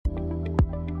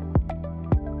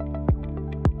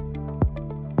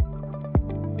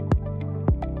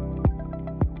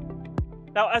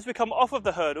Now, as we come off of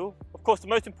the hurdle, of course, the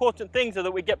most important things are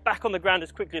that we get back on the ground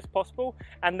as quickly as possible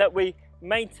and that we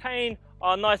maintain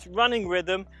our nice running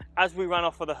rhythm as we run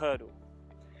off of the hurdle.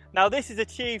 Now, this is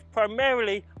achieved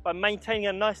primarily by maintaining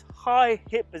a nice high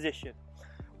hip position.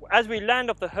 As we land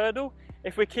off the hurdle,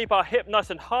 if we keep our hip nice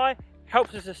and high, it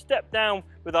helps us to step down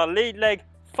with our lead leg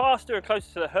faster and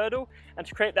closer to the hurdle and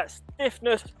to create that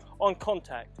stiffness on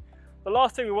contact. The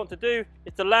last thing we want to do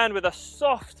is to land with a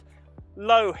soft,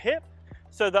 low hip,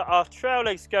 so that our trail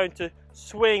leg's going to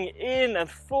swing in and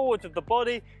forwards of the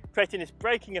body, creating this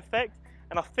braking effect,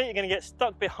 and our feet are going to get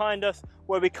stuck behind us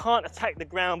where we can't attack the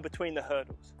ground between the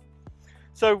hurdles.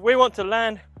 So we want to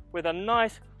land with a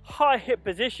nice high hip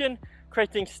position,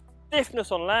 creating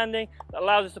stiffness on landing that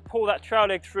allows us to pull that trail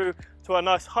leg through to a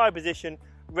nice high position,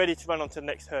 ready to run onto the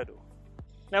next hurdle.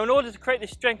 Now, in order to create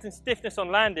this strength and stiffness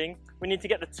on landing, we need to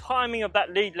get the timing of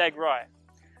that lead leg right.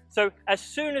 So as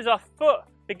soon as our foot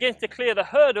begins to clear the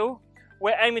hurdle,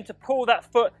 we're aiming to pull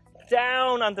that foot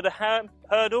down under the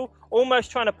hurdle, almost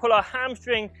trying to pull our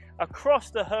hamstring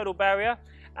across the hurdle barrier.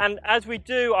 And as we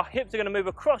do, our hips are going to move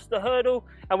across the hurdle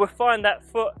and we'll find that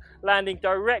foot landing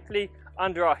directly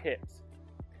under our hips.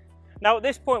 Now, at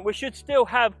this point, we should still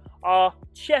have our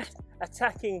chest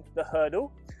attacking the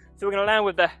hurdle. So we're going to land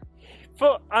with the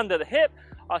foot under the hip,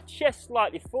 our chest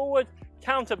slightly forward,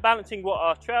 counterbalancing what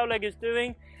our trail leg is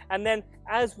doing. And then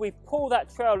as we pull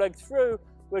that trail leg through,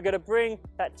 we're going to bring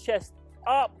that chest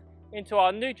up into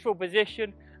our neutral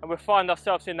position and we'll find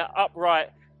ourselves in that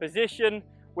upright position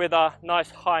with our nice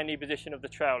high knee position of the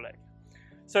trail leg.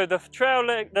 So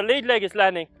the lead leg is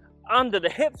landing under the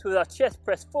hips with our chest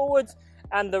pressed forwards,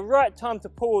 and the right time to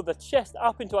pull the chest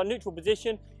up into our neutral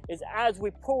position is as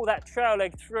we pull that trail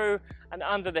leg through and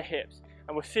under the hips.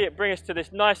 And we'll see it bring us to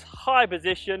this nice high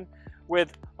position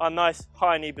with our nice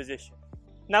high knee position.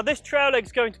 Now, this trail leg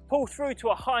is going to pull through to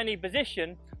a high knee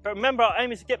position, but remember, our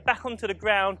aim is to get back onto the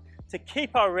ground to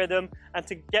keep our rhythm and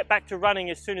to get back to running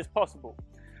as soon as possible.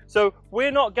 So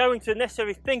we're not going to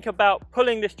necessarily think about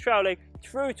pulling this trail leg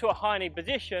through to a high knee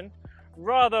position.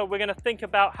 Rather, we're going to think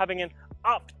about having an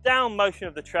up-down motion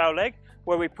of the trail leg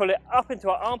where we pull it up into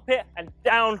our armpit and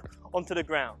down onto the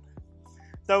ground.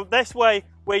 So this way,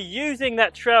 we're using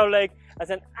that trail leg as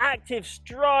an active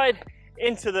stride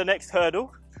into the next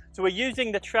hurdle. So we're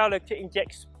using the trail leg to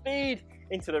inject speed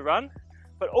into the run,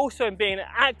 but also in being an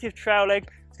active trail leg,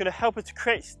 it's going to help us to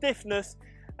create stiffness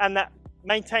and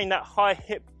maintain that high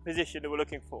hip position that we're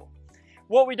looking for.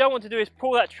 What we don't want to do is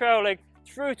pull that trail leg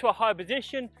through to a high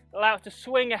position, allow it to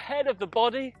swing ahead of the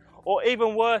body, or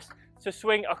even worse, to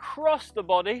swing across the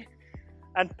body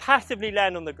and passively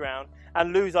land on the ground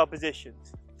and lose our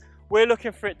positions. We're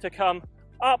looking for it to come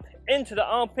up into the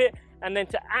armpit and then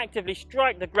to actively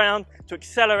strike the ground to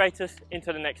accelerate us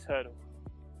into the next hurdle.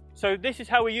 So this is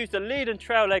how we use the lead and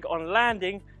trail leg on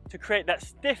landing to create that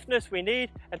stiffness we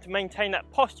need and to maintain that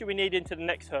posture we need into the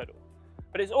next hurdle.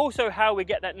 But it's also how we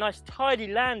get that nice tidy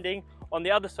landing on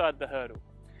the other side of the hurdle.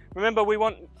 Remember, we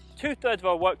want 2/3 of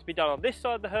our work to be done on this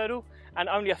side of the hurdle and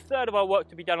only 1/3 of our work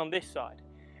to be done on this side.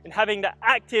 And having that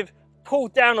active pull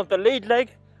down of the lead leg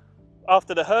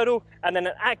after the hurdle and then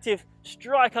an active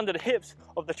strike under the hips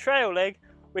of the trail leg,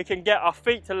 we can get our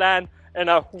feet to land in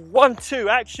a 1-2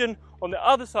 action on the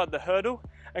other side of the hurdle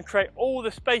and create all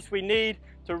the space we need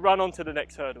to run onto the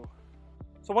next hurdle.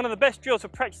 So one of the best drills for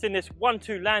practicing this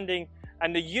 1-2 landing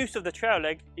and the use of the trail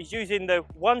leg is using the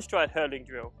one-stride hurdling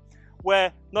drill,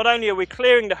 where not only are we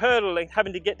clearing the hurdle and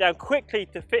having to get down quickly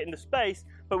to fit in the space,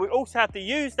 but we also have to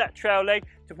use that trail leg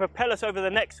to propel us over the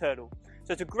next hurdle.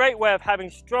 So it's a great way of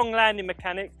having strong landing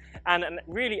mechanics and a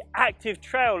really active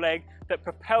trail leg that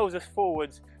propels us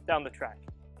forwards down the track.